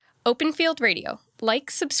Open Field Radio.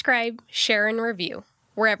 Like, subscribe, share, and review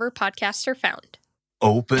wherever podcasts are found.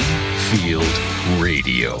 Open Field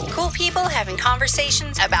Radio. Cool people having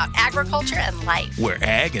conversations about agriculture and life. Where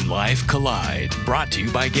ag and life collide. Brought to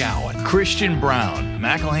you by Gowan, Christian Brown,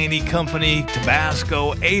 McElhaney Company,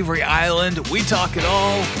 Tabasco, Avery Island. We talk it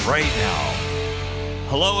all right now.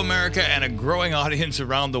 Hello, America, and a growing audience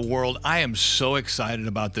around the world. I am so excited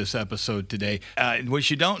about this episode today. What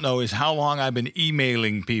you don't know is how long I've been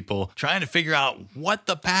emailing people trying to figure out what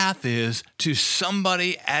the path is to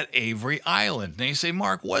somebody at Avery Island. And they say,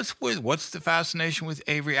 Mark, what's the fascination with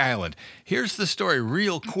Avery Island? Here's the story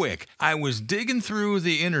real quick. I was digging through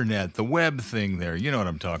the internet, the web thing there. You know what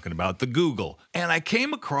I'm talking about, the Google. And I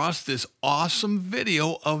came across this awesome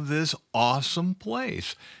video of this awesome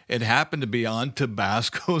place. It happened to be on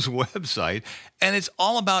Tabasco's website, and it's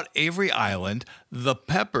all about Avery Island, the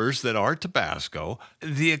peppers that are Tabasco,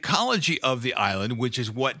 the ecology of the island, which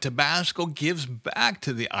is what Tabasco gives back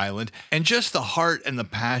to the island, and just the heart and the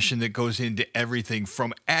passion that goes into everything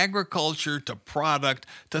from agriculture to product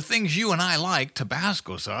to things you and I like,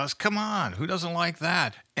 Tabasco sauce. Come on, who doesn't like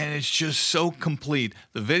that? And it's just so complete.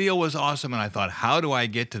 The video was awesome, and I thought, how do I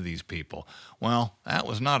get to these people? Well, that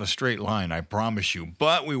was not a straight line, I promise you.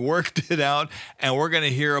 But we worked it out, and we're going to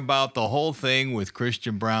hear about the whole thing with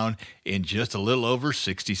Christian Brown in just a little over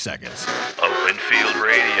 60 seconds. Open Field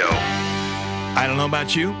Radio. I don't know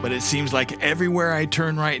about you, but it seems like everywhere I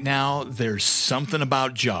turn right now, there's something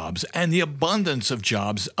about jobs and the abundance of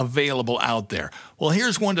jobs available out there. Well,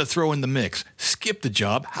 here's one to throw in the mix. Skip the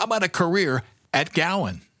job. How about a career at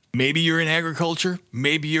Gowan? Maybe you're in agriculture,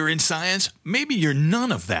 maybe you're in science, maybe you're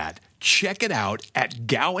none of that. Check it out at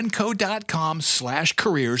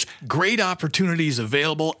gowanco.com/careers. Great opportunities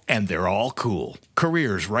available, and they're all cool.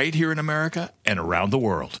 Careers right here in America and around the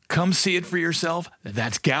world. Come see it for yourself.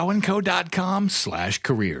 That's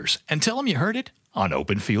gowanco.com/careers. And tell them you heard it on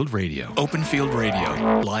Open Field Radio. Open Field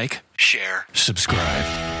Radio. Like, share, subscribe.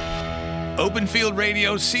 Open Field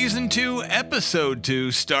Radio Season 2, Episode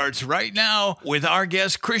 2 starts right now with our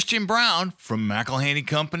guest Christian Brown from McElhaney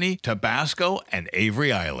Company, Tabasco, and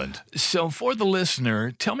Avery Island. So for the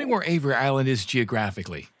listener, tell me where Avery Island is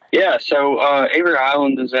geographically. Yeah, so Avery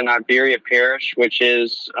Island is in Iberia Parish, which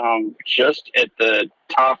is just at the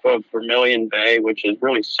top of Vermilion Bay, which is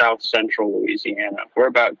really south-central Louisiana. We're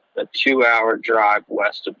about a 2-hour drive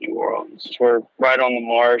west of New Orleans. We're right on the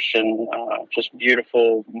marsh and just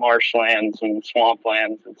beautiful marshlands and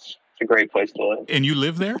swamplands. It's a great place to live. And you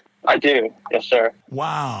live there? I do, yes, sir.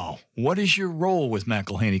 Wow. What is your role with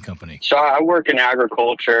McElhaney Company? So I work in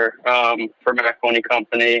agriculture for McElhaney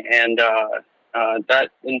Company, and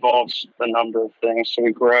that involves a number of things. So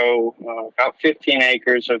we grow about 15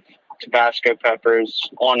 acres of Tabasco peppers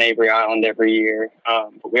on Avery Island every year.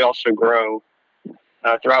 But we also grow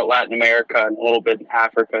throughout Latin America and a little bit in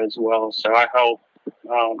Africa as well. So I help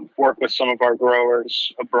work with some of our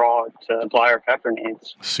growers abroad to supply our pepper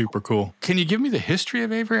needs. Super cool. Can you give me the history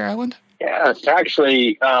of Avery Island? Yeah, it's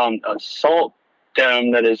actually a salt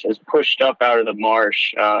dome that is pushed up out of the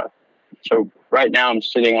marsh. So right now I'm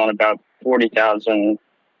sitting on about 40,000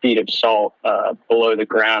 feet of salt below the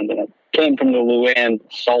ground, and it came from the Luan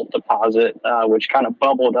salt deposit, which kind of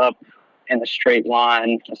bubbled up in a straight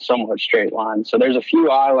line, a somewhat straight line. So there's a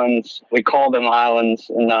few islands, we call them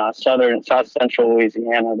islands, in south central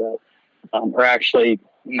Louisiana that are actually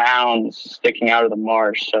mounds sticking out of the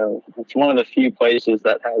marsh. So it's one of the few places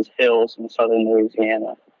that has hills in southern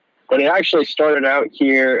Louisiana. But it actually started out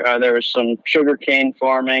here. There was some sugarcane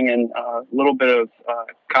farming and a little bit of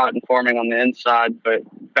cotton farming on the inside. But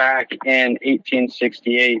back in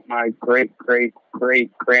 1868, my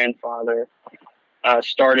great-great-great-grandfather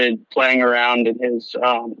started playing around in his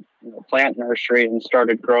plant nursery and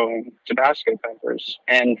started growing Tabasco peppers.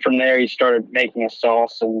 And from there, he started making a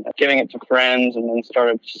sauce and giving it to friends, and then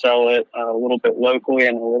started to sell it a little bit locally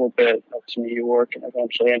and a little bit up to New York and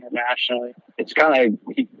eventually internationally. It's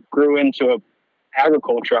he grew into a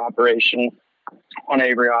agriculture operation on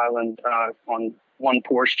Avery Island on one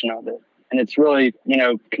portion of it. And it's really,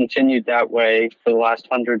 continued that way for the last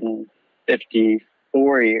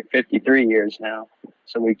 53 years now.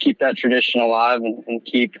 So we keep that tradition alive and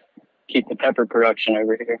keep the pepper production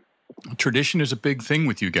over here. Tradition is a big thing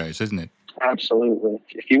with you guys, isn't it? Absolutely.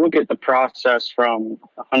 If you look at the process from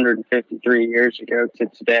 153 years ago to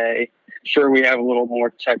today, sure, we have a little more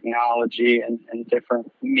technology and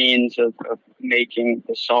different means of making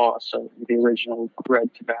the sauce of the original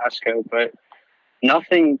red Tabasco, but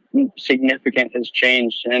nothing significant has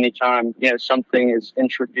changed. And anytime something is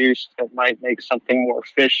introduced that might make something more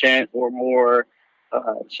efficient or more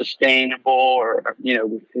sustainable, or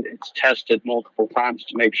it's tested multiple times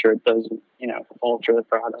to make sure it doesn't alter the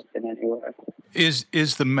product in any way.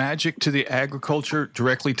 Is the magic to the agriculture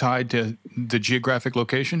directly tied to the geographic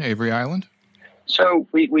location, Avery Island? So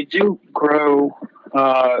we do grow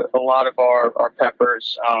a lot of our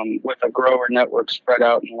peppers with a grower network spread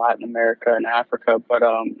out in Latin America and Africa, but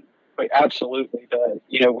absolutely,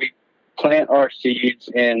 we plant our seeds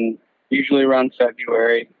in usually around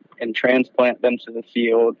February and transplant them to the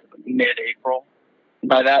field mid-April.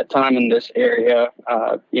 By that time in this area,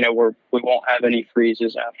 we won't have any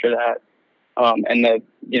freezes after that. And the,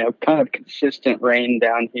 kind of consistent rain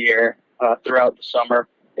down here throughout the summer,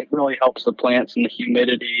 it really helps the plants and the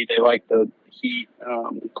humidity. They like the heat,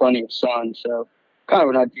 plenty of sun. So kind of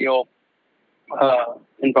an ideal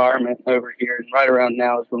environment over here. And right around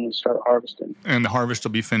now is when we start harvesting. And the harvest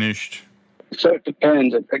will be finished? So it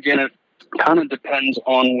depends. Again, it kind of depends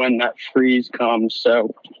on when that freeze comes.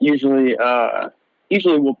 So usually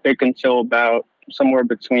we'll pick until about somewhere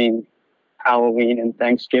between Halloween and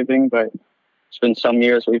Thanksgiving, but it's been some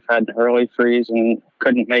years we've had an early freeze and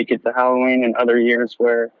couldn't make it to Halloween, and other years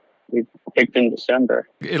where we picked in December.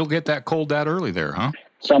 It'll get that cold that early there, huh?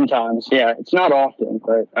 Sometimes, yeah. It's not often,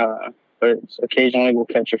 but it's occasionally we'll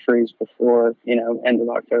catch a freeze before, end of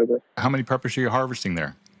October. How many peppers are you harvesting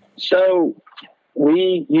there? So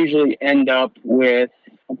we usually end up with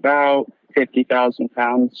about 50,000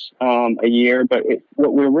 pounds a year, but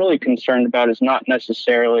what we're really concerned about is not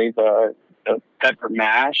necessarily the pepper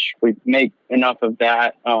mash. We make enough of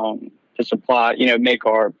that to supply, make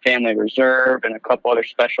our family reserve and a couple other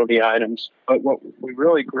specialty items. But what we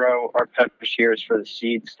really grow our peppers here is for the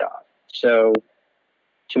seed stock. So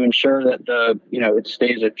to ensure that it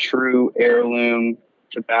stays a true heirloom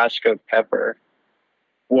Tabasco pepper,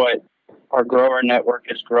 what our grower network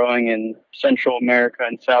is growing in Central America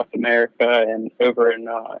and South America and over in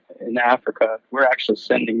Africa, we're actually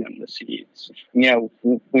sending them the seeds.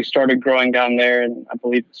 We started growing down there in, I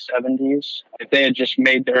believe, the 70s. If they had just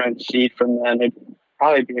made their own seed from then, it'd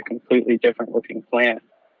probably be a completely different looking plant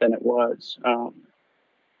than it was.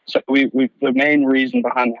 So the main reason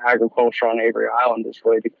behind the agriculture on Avery Island is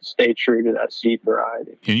really to stay true to that seed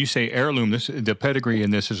variety. Can you say heirloom? The pedigree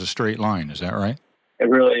in this is a straight line, is that right? It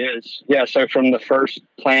really is. Yeah, so from the first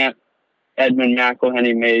plant Edmund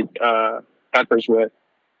McElhenney made peppers with,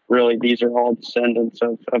 really these are all descendants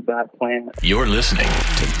of that plant. You're listening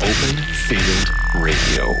to Open Field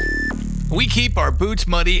Radio. We keep our boots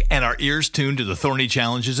muddy and our ears tuned to the thorny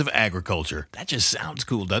challenges of agriculture. That just sounds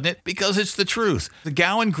cool, doesn't it? Because it's the truth. The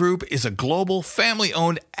Gowan Group is a global,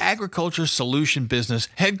 family-owned agriculture solution business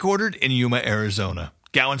headquartered in Yuma, Arizona.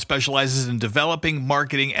 Gowan specializes in developing,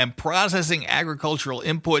 marketing, and processing agricultural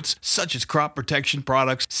inputs such as crop protection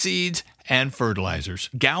products, seeds, and fertilizers.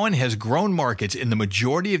 Gowan has grown markets in the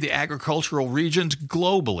majority of the agricultural regions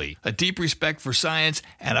globally. A deep respect for science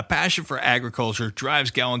and a passion for agriculture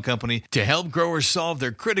drives Gowan Company to help growers solve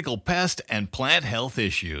their critical pest and plant health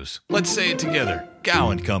issues. Let's say it together.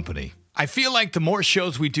 Gowan Company. I feel like the more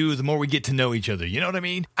shows we do, the more we get to know each other. You know what I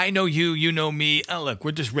mean? I know you, you know me. Oh, look,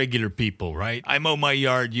 we're just regular people, right? I mow my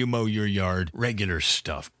yard, you mow your yard. Regular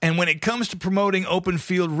stuff. And when it comes to promoting Open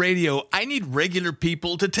Field Radio, I need regular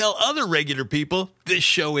people to tell other regular people this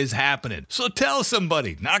show is happening. So tell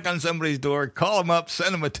somebody. Knock on somebody's door, call them up,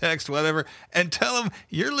 send them a text, whatever, and tell them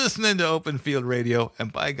you're listening to Open Field Radio,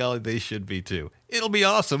 and by golly, they should be too. It'll be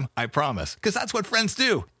awesome, I promise, because that's what friends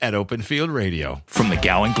do at Open Field Radio. From the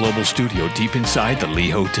Gowan Global Studio deep inside the Lee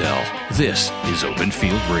Hotel, this is Open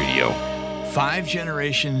Field Radio. 5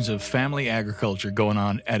 generations of family agriculture going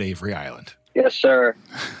on at Avery Island. Yes, sir.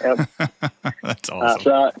 Yep. That's awesome.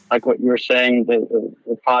 So, like what you were saying,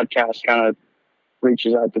 the podcast kind of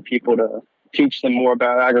reaches out to people to teach them more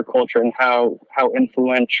about agriculture and how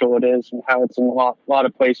influential it is and how it's in a lot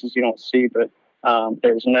of places you don't see, but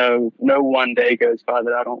there's no one day goes by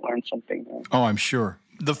that I don't learn something new. Oh, I'm sure.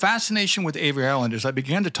 The fascination with Avery Island is I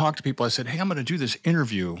began to talk to people. I said, hey, I'm going to do this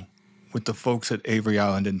interview with the folks at Avery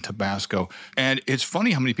Island in Tabasco. And it's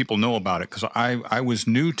funny how many people know about it because I was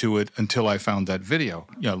new to it until I found that video.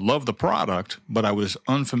 Yeah, love the product, but I was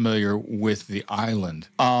unfamiliar with the island.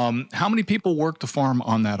 How many people work the farm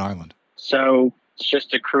on that island? So it's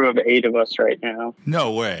just a crew of 8 of us right now.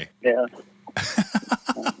 No way. Yeah.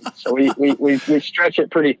 So we stretch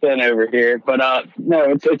it pretty thin over here, but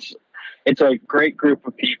no, it's a great group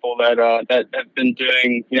of people that have been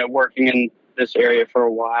doing, working in this area for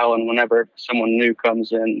a while, and whenever someone new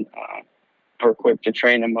comes in, we're quick to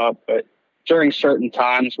train them up. But during certain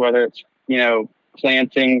times, whether it's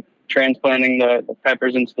transplanting the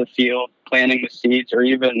peppers into the field, planting the seeds, or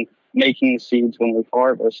even making the seeds when we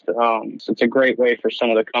harvest. So it's a great way for some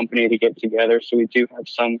of the company to get together. So we do have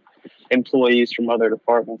some employees from other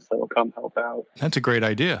departments that will come help out. That's a great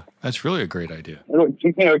idea. That's really a great idea.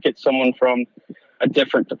 Get someone from a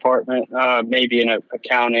different department, maybe in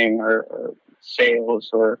accounting or sales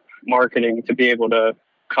or marketing, to be able to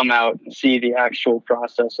come out and see the actual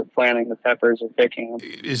process of planting the peppers and picking them.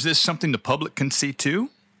 Is this something the public can see too?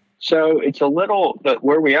 So it's a little,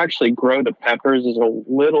 where we actually grow the peppers is a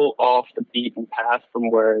little off the beaten path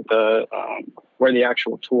from where the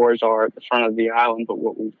actual tours are at the front of the island. But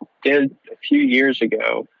what we did a few years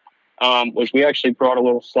ago was we actually brought a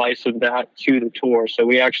little slice of that to the tour. So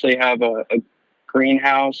we actually have a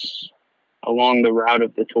greenhouse along the route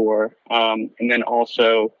of the tour, and then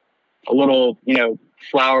also a little,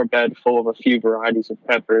 flower bed full of a few varieties of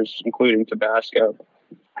peppers, including Tabasco.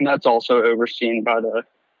 And that's also overseen by the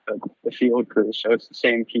field crew. So it's the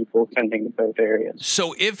same people tending to both areas.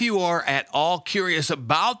 So if you are at all curious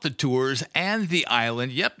about the tours and the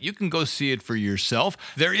island, yep, you can go see it for yourself.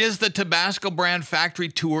 There is the Tabasco Brand Factory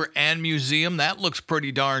Tour and Museum. That looks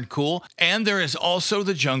pretty darn cool. And there is also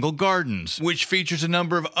the Jungle Gardens, which features a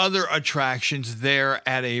number of other attractions there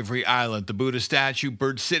at Avery Island. The Buddha statue,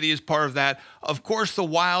 Bird City is part of that. Of course, the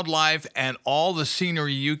wildlife and all the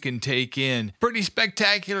scenery you can take in. Pretty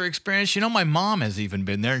spectacular experience. My mom has even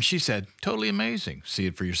been there, and she said, totally amazing. See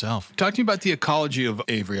it for yourself. Talk to me about the ecology of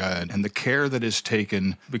Avery Island and the care that is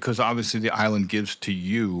taken, because obviously the island gives to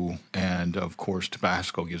you, and of course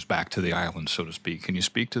Tabasco gives back to the island, so to speak. Can you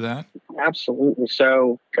speak to that? Absolutely.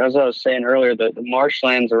 So, as I was saying earlier, the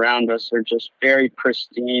marshlands around us are just very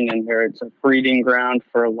pristine, and it's a breeding ground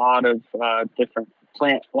for a lot of different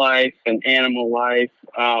plant life and animal life,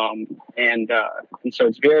 and so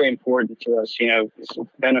it's very important to us. It's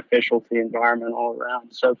beneficial to the environment all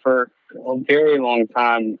around. So for a very long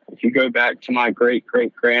time, if you go back to my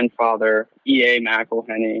great-great-grandfather, E.A.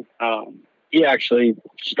 McElhenney, he actually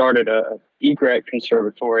started a egret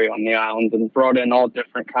conservatory on the island and brought in all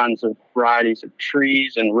different kinds of varieties of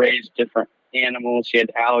trees and raised different animals. He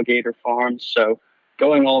had alligator farms. So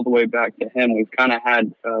going all the way back to him, we've kind of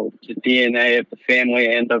had the DNA of the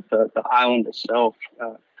family and of the island itself,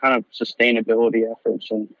 kind of sustainability efforts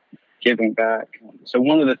and giving back. So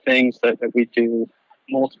one of the things that we do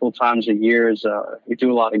multiple times a year is we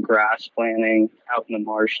do a lot of grass planting out in the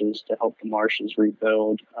marshes to help the marshes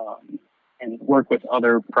rebuild, and work with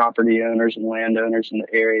other property owners and landowners in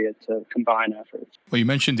the area to combine efforts. Well, you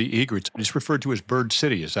mentioned the egrets. It's referred to as Bird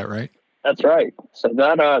City, is that right? That's right. So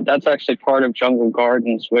that's actually part of Jungle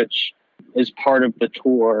Gardens, which is part of the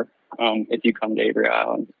tour if you come to Avery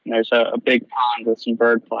Island. And there's a big pond with some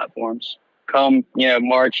bird platforms. Come,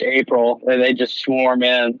 March, April, they just swarm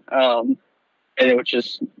in. And it was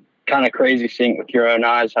just kind of crazy seeing it with your own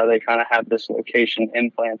eyes, how they kind of have this location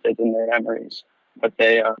implanted in their memories. But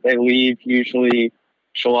they leave usually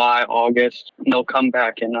July, August, and they'll come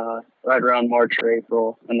back in right around March or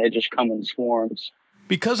April, and they just come in swarms.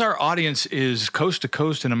 Because our audience is coast to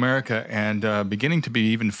coast in America and beginning to be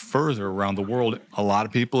even further around the world, a lot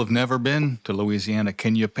of people have never been to Louisiana.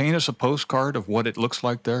 Can you paint us a postcard of what it looks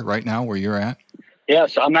like there right now where you're at? Yeah,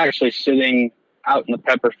 so I'm actually sitting out in the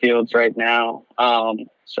pepper fields right now.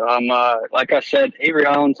 So I'm, like I said, Avery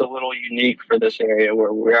Island's a little unique for this area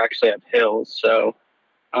where we actually have hills. So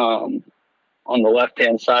on the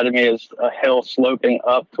left-hand side of me is a hill sloping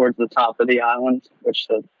up towards the top of the island, which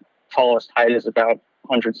the tallest height is about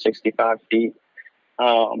 165 feet.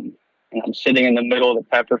 And I'm sitting in the middle of the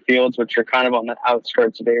pepper fields, which are kind of on the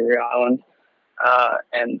outskirts of Avery Island.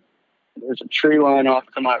 And there's a tree line off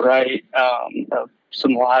to my right, of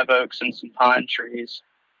some live oaks and some pine trees.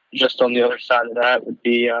 Just on the other side of that would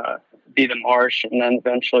be the marsh, and then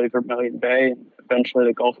eventually Vermilion Bay, and eventually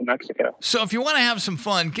the Gulf of Mexico. So if you want to have some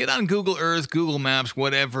fun, get on Google Earth, Google Maps,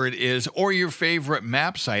 whatever it is, or your favorite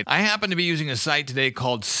map site. I happen to be using a site today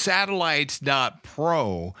called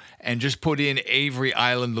satellites.pro and just put in Avery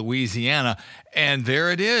Island, Louisiana, and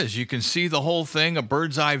there it is. You can see the whole thing, a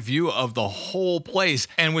bird's eye view of the whole place.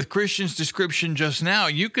 And with Christian's description just now,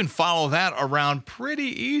 you can follow that around pretty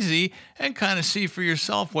easy and kind of see for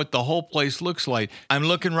yourself what the whole place looks like. I'm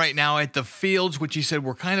looking right now at the fields, which he said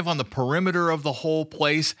were kind of on the perimeter of the whole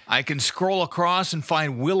place. I can scroll across and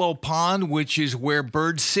find Willow Pond, which is where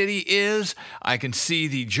Bird City is. I can see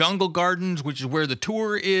the Jungle Gardens, which is where the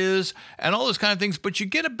tour is, and all those kind of things. But you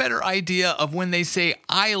get a better idea of when they say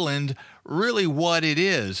island really what it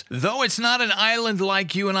is. Though it's not an island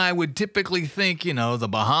like you and I would typically think, the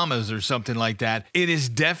Bahamas or something like that, it is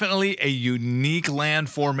definitely a unique land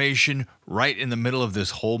formation right in the middle of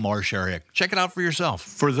this whole marsh area. Check it out for yourself.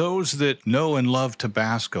 For those that know and love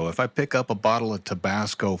Tabasco, if I pick up a bottle of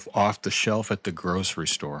Tabasco off the shelf at the grocery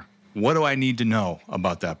store, what do I need to know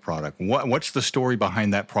about that product? What's the story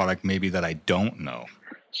behind that product maybe that I don't know?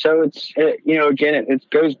 So it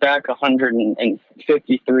goes back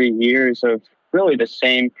 153 years of really the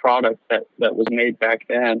same product that was made back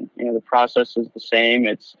then. The process is the same.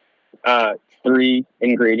 It's 3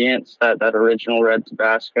 ingredients, that original red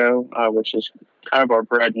Tabasco, which is kind of our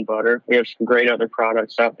bread and butter. We have some great other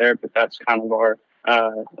products out there, but that's kind of our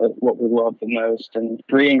what we love the most. And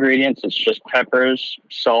 3 ingredients, it's just peppers,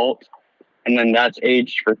 salt, and then that's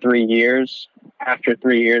aged for 3 years. After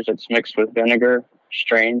 3 years, it's mixed with vinegar,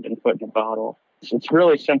 strained, and put in a bottle. It's a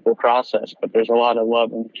really simple process, but there's a lot of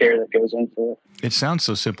love and care that goes into it. It sounds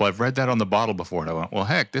so simple. I've read that on the bottle before, and I went, well,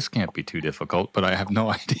 heck, this can't be too difficult, but I have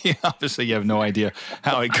no idea. Obviously, you have no idea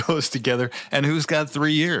how it goes together and who's got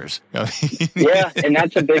 3 years. Yeah, and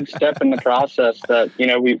that's a big step in the process that,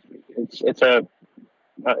 it's a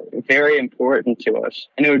very important to us.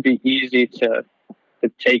 And it would be easy to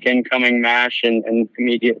take incoming mash and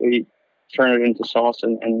immediately turn it into sauce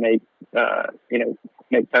and make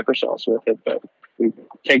pepper sauce with it. But we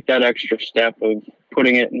take that extra step of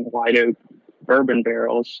putting it in white oak bourbon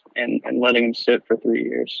barrels and letting them sit for 3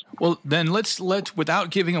 years. Well, then let's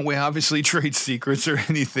without giving away obviously trade secrets or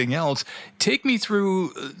anything else, take me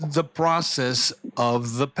through the process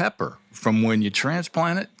of the pepper from when you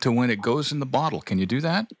transplant it to when it goes in the bottle. Can you do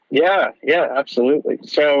that? Yeah, absolutely.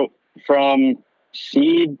 So from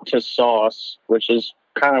seed to sauce, which is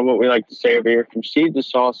kind of what we like to say over here, from seed to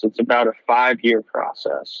sauce, it's about a 5-year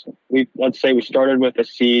process. Let's say we started with a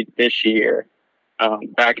seed this year.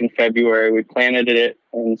 Back in February, we planted it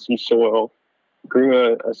in some soil,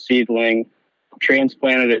 grew a seedling,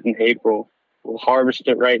 transplanted it in April. We'll harvest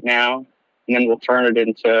it right now, and then we'll turn it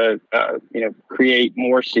into, create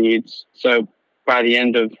more seeds. So by the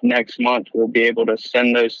end of next month, we'll be able to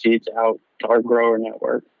send those seeds out to our grower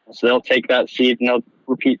network. So they'll take that seed and they'll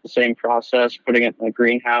repeat the same process, putting it in a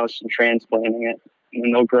greenhouse and transplanting it. And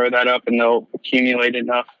then they'll grow that up and they'll accumulate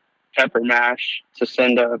enough pepper mash to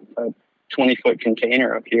send a 20-foot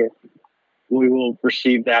container up here. We will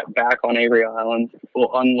receive that back on Avery Island.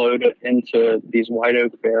 We'll unload it into these white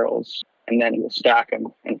oak barrels, and then we'll stack them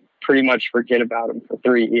and pretty much forget about them for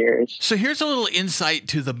 3 years. So here's a little insight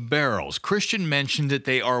to the barrels. Christian mentioned that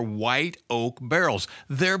they are white oak barrels.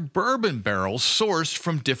 They're bourbon barrels sourced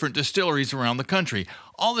from different distilleries around the country.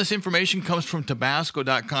 All this information comes from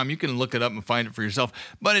Tabasco.com. You can look it up and find it for yourself,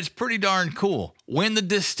 but it's pretty darn cool. When the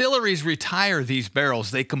distilleries retire these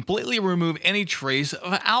barrels, they completely remove any trace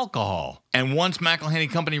of alcohol. And once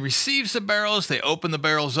McElhaney Company receives the barrels, they open the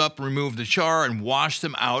barrels up, remove the char, and wash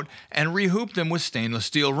them out and rehoop them with stainless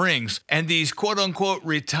steel rings. And these quote-unquote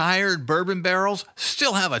retired bourbon barrels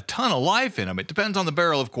still have a ton of life in them. It depends on the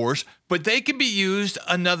barrel, of course, but they can be used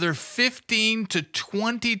another 15 to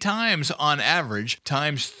 20 times on average,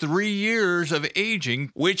 times 3 years of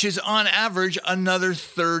aging, which is on average another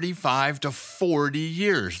 35 to 40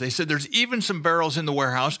 years. They said there's even some barrels in the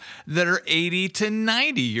warehouse that are 80 to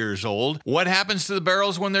 90 years old. What happens to the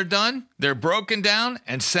barrels when they're done? They're broken down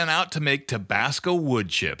and sent out to make Tabasco wood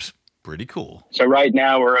chips. Pretty cool. So right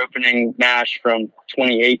now we're opening mash from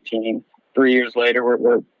 2018. 3 years later,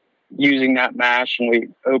 we're using that mash and we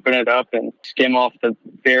open it up and skim off the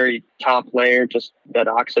very top layer just that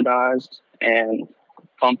oxidized and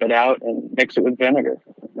pump it out and mix it with vinegar.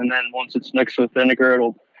 And then once it's mixed with vinegar,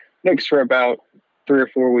 it'll mix for about 3 or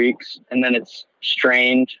 4 weeks, and then it's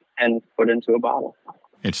strained and put into a bottle.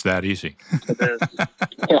 It's that easy. It is.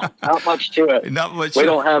 Yeah, not much to it. Not much. We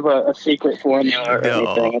don't have a secret formula or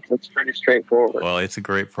anything. It's pretty straightforward. Well, it's a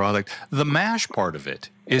great product. The mash part of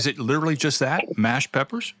it, is it literally just that? Mashed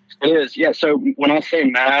peppers? It is, yeah. So when I say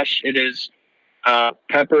mash, it is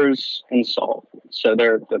peppers and salt. So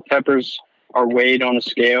the peppers are weighed on a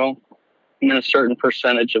scale, and then a certain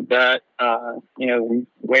percentage of that, we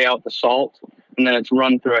weigh out the salt, and then it's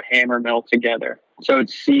run through a hammer mill together. So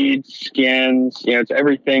it's seeds, skins, it's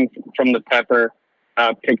everything from the pepper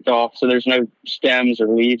picked off. So there's no stems or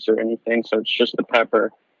leaves or anything. So it's just the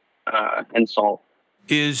pepper and salt.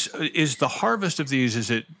 Is the harvest of these,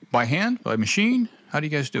 is it by hand, by machine? How do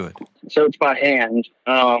you guys do it? So it's by hand.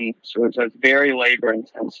 So it's very labor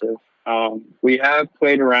intensive. We have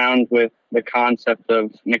played around with the concept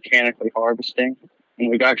of mechanically harvesting. And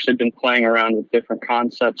we've actually been playing around with different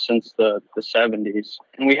concepts since the 70s.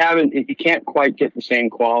 And you can't quite get the same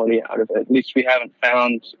quality out of it. At least we haven't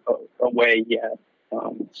found a way yet.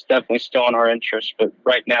 It's definitely still in our interest, but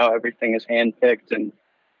right now everything is hand-picked, and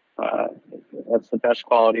that's the best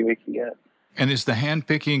quality we can get. And is the hand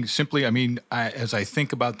picking simply, as I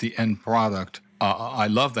think about the end product, I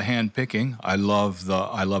love the hand picking. I love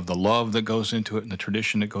the love that goes into it and the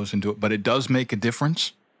tradition that goes into it, but it does make a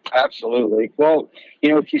difference? Absolutely. Well,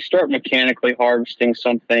 if you start mechanically harvesting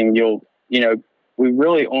something, we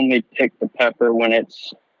really only pick the pepper when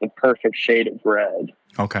it's the perfect shade of red.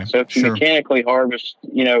 Okay. So if you mechanically harvest,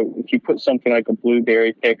 if you put something like a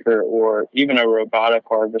blueberry picker or even a robotic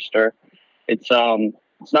harvester, it's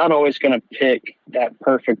not always going to pick that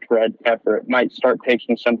perfect red pepper. It might start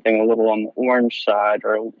picking something a little on the orange side,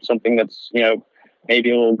 or something that's,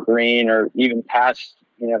 maybe a little green, or even past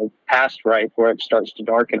ripe, where it starts to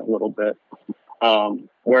darken a little bit.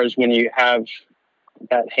 Whereas when you have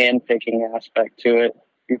that hand picking aspect to it,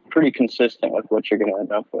 you're pretty consistent with what you're going to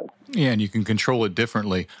end up with. Yeah, and you can control it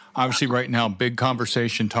differently. Obviously, right now, big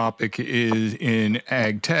conversation topic is in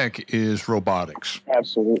ag tech is robotics.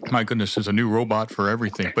 Absolutely. My goodness, there's a new robot for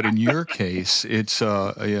everything. But in your case, it's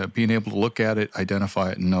being able to look at it,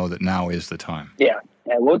 identify it, and know that now is the time. Yeah.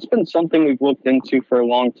 Well, it's been something we've looked into for a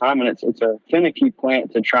long time, and it's a finicky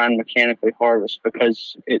plant to try and mechanically harvest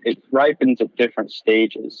because it ripens at different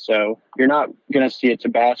stages. So you're not going to see a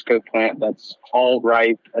Tabasco plant that's all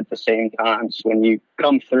ripe at the same time. So when you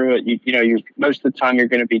come through it, you most of the time you're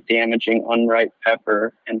going to be damaging unripe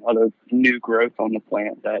pepper and other new growth on the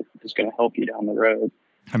plant that is going to help you down the road.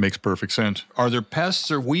 That makes perfect sense. Are there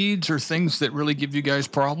pests or weeds or things that really give you guys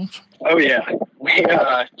problems? Oh, yeah. We,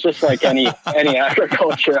 just like any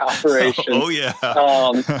agriculture operation. Oh, yeah.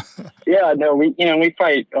 We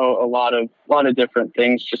fight a lot of different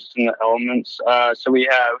things just in the elements. So we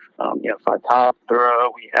have,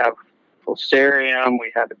 Phytophthora, we have Fusarium,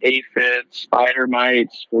 we have aphids, spider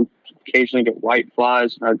mites. We occasionally get white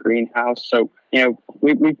flies in our greenhouse. So,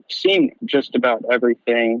 we've seen just about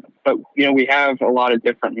everything, but, we have a lot of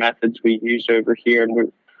different methods we use over here, and we're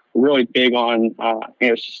really big on,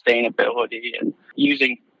 sustainability and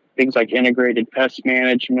using things like integrated pest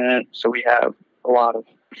management. So we have a lot of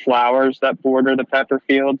flowers that border the pepper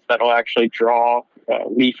fields that'll actually draw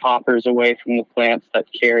leaf hoppers away from the plants that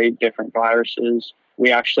carry different viruses.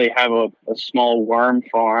 We actually have a small worm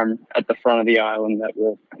farm at the front of the island that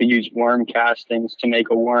will use worm castings to make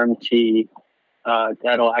a worm tea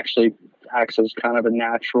that'll actually act as kind of a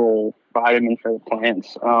natural vitamin for the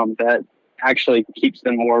plants that actually keeps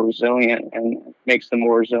them more resilient and makes them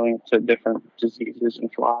more resilient to different diseases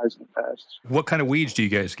and flies and pests. What kind of weeds do you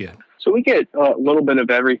guys get? So we get a little bit of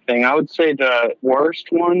everything. I would say the worst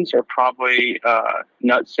ones are probably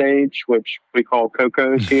nut sage, which we call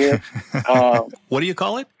cocos here. What do you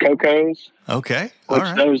call it? Cocos. Okay. All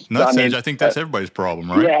right. Nut sage, I think that's everybody's problem,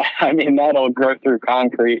 right? Yeah. That'll grow through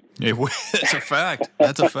concrete. It's a fact.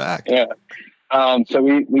 That's a fact. Yeah. So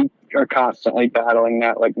we are constantly battling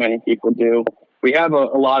that, like many people do. We have a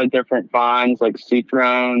lot of different vines, like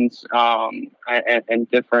citronnes, and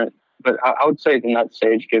different. But I would say the nut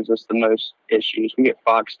sage gives us the most issues. We get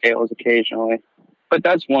foxtails occasionally, but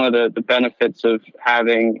that's one of the benefits of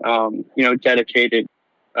having dedicated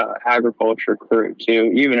agriculture crew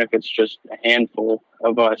too. Even if it's just a handful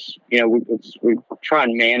of us, we try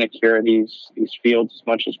and manicure these fields as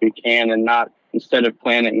much as we can, and not. Instead of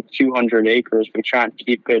planting 200 acres, we try and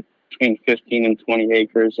keep it between 15 and 20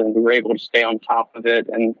 acres, and we were able to stay on top of it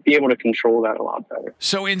and be able to control that a lot better.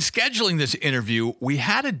 So in scheduling this interview, we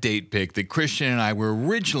had a date pick that Christian and I were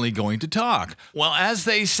originally going to talk. Well, as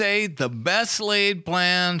they say, the best laid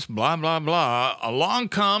plans, blah, blah, blah, along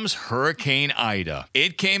comes Hurricane Ida.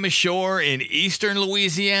 It came ashore in eastern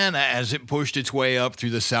Louisiana as it pushed its way up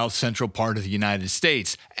through the south central part of the United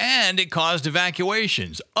States, and it caused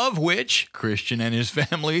evacuations, of which Christian and his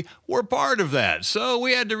family were part of that. So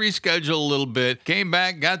we had to reschedule a little bit, came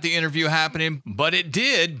back, got the interview happening, but it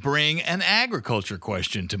did bring an agriculture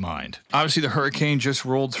question to mind. Obviously, the hurricane just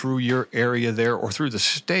rolled through your area there or through the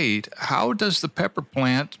state. How does the pepper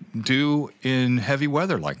plant do in heavy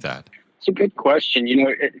weather like that? It's a good question.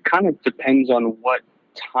 It kind of depends on what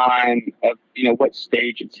time of, what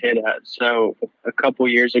stage it's hit at. So a couple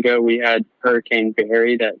years ago, we had Hurricane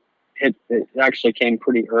Barry that it actually came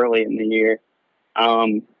pretty early in the year.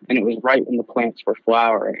 And it was right when the plants were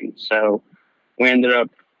flowering. So we ended up,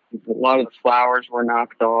 a lot of the flowers were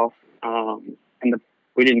knocked off. And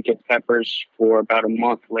we didn't get peppers for about a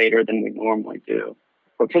month later than we normally do.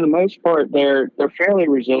 But for the most part, they're fairly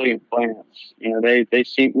resilient plants. They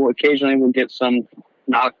seem, occasionally we'll get some,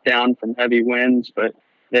 knocked down from heavy winds, but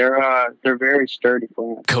they're very sturdy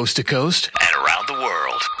plants. Coast to coast and around the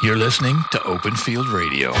world. You're listening to Open Field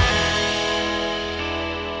Radio.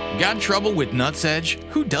 Got trouble with nutsedge?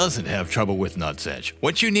 Who doesn't have trouble with nutsedge?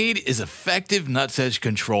 What you need is effective nutsedge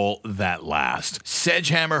control that lasts.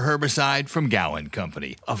 Sedgehammer herbicide from Gowan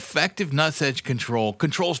Company. Effective nutsedge control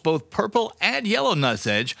controls both purple and yellow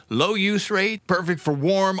nutsedge. Low use rate, perfect for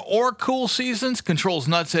warm or cool seasons. Controls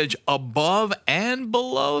nutsedge above and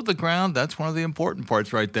below the ground. That's one of the important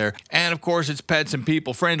parts right there. And of course, it's pets and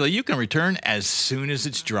people friendly. You can return as soon as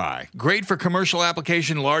it's dry. Great for commercial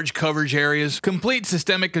application, large coverage areas. Complete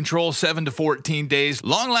systemic control 7 to 14 days.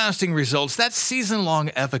 Long-lasting results. That's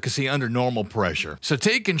season-long efficacy under normal pressure. So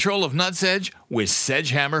take control of nutsedge with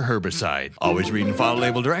Sedgehammer herbicide. Always read and follow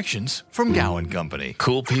label directions from Gowan Company.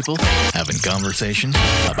 Cool people having conversations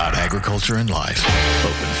about agriculture and life.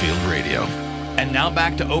 Open Field Radio. And now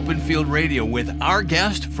back to Open Field Radio with our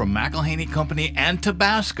guest from McElhaney Company and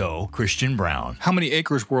Tabasco, Christian Brown. How many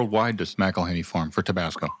acres worldwide does McElhaney farm for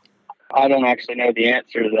Tabasco? I don't actually know the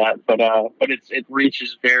answer to that, but it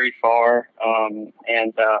reaches very far, and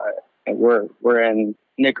we're in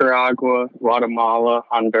Nicaragua, Guatemala,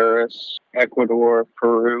 Honduras, Ecuador,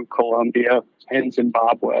 Peru, Colombia, and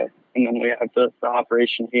Zimbabwe, and then we have the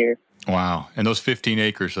operation here. Wow. And those 15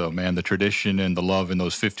 acres, though, man, the tradition and the love in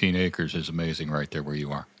those 15 acres is amazing right there where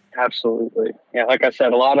you are. Absolutely. Yeah, like I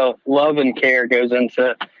said, a lot of love and care goes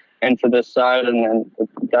into this side, and then it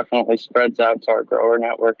definitely spreads out to our grower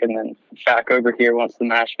network and then back over here once the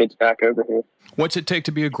mash gets back over here. What's it take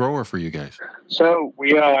to be a grower for you guys? So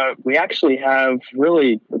we actually have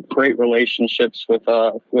really great relationships with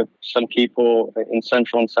some people in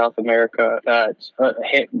Central and South America that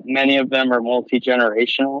many of them are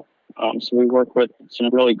multi-generational. So we work with some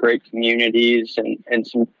really great communities and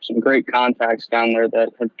some great contacts down there that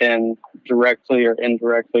have been directly or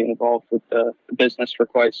indirectly involved with the business for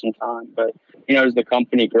quite some time. But, as the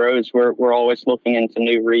company grows, we're always looking into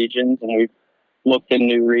new regions, and we've looked in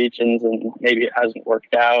new regions and maybe it hasn't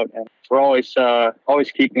worked out. And we're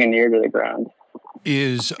always keeping an ear to the ground.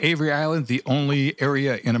 Is Avery Island the only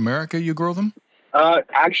area in America you grow them?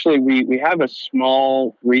 Actually, we have a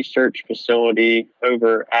small research facility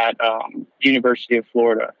over at University of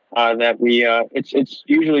Florida that it's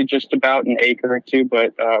usually just about an acre or two,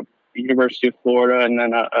 but University of Florida and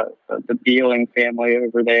then the Beeling family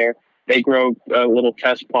over there, they grow a little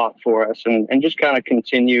test plot for us and just kind of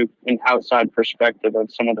continue an outside perspective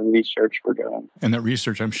of some of the research we're doing. And that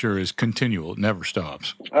research, I'm sure, is continual. It never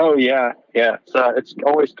stops. Oh, yeah. So it's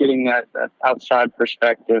always getting that outside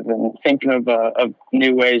perspective and thinking of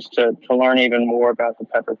new ways to learn even more about the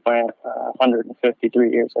pepper plant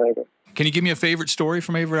 153 years later. Can you give me a favorite story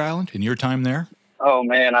from Avery Island in your time there? Oh,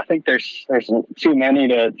 man, I think there's too many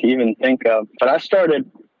to even think of. But I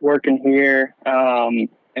started working here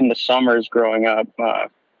in the summers growing up. I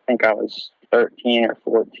think I was 13 or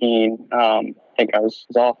 14. I think I was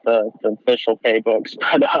off the official pay books,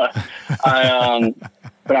 but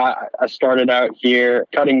I started out here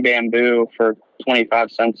cutting bamboo for 25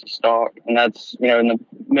 cents a stalk, and that's in the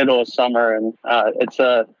middle of summer, and it's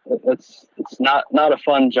not a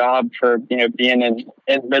fun job for being in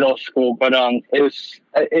middle school, but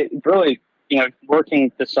it really working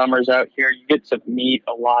the summers out here, you get to meet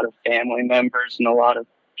a lot of family members and a lot of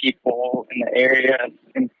people in the area,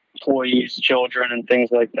 employees, children, and things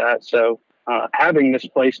like that. So having this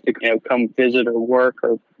place to come visit or work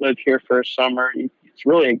or live here for a summer, it's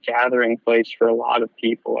really a gathering place for a lot of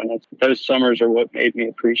people. And those summers are what made me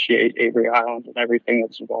appreciate Avery Island and everything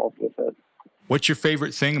that's involved with it. What's your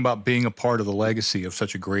favorite thing about being a part of the legacy of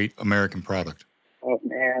such a great American product? Oh,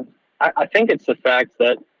 man. I think it's the fact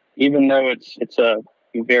that even though it's a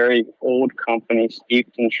very old company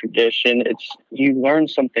steeped in tradition, you learn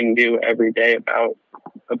something new every day about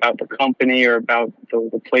the company or about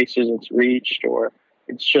the places it's reached, or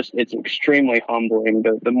it's extremely humbling.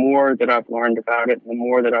 The more that I've learned about it, the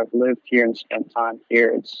more that I've lived here and spent time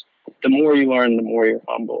here, the more you learn, the more you're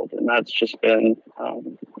humbled. And that's just been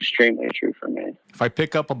extremely true for me. If I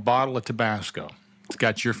pick up a bottle of Tabasco, it's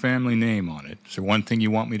got your family name on it. Is there one thing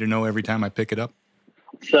you want me to know every time I pick it up?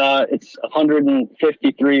 It's a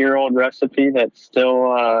 153-year-old recipe that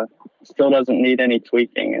still doesn't need any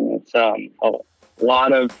tweaking, and it's a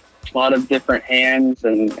lot of different hands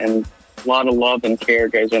and a lot of love and care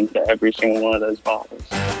goes into every single one of those bottles.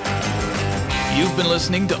 You've been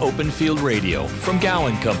listening to Open Field Radio from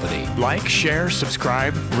Gowan Company. Like, share,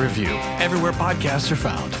 subscribe, review. Everywhere podcasts are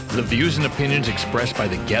found. The views and opinions expressed by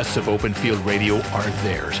the guests of Open Field Radio are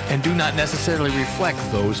theirs and do not necessarily reflect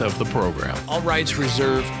those of the program. All rights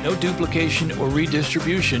reserved, no duplication or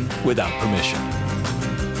redistribution without permission.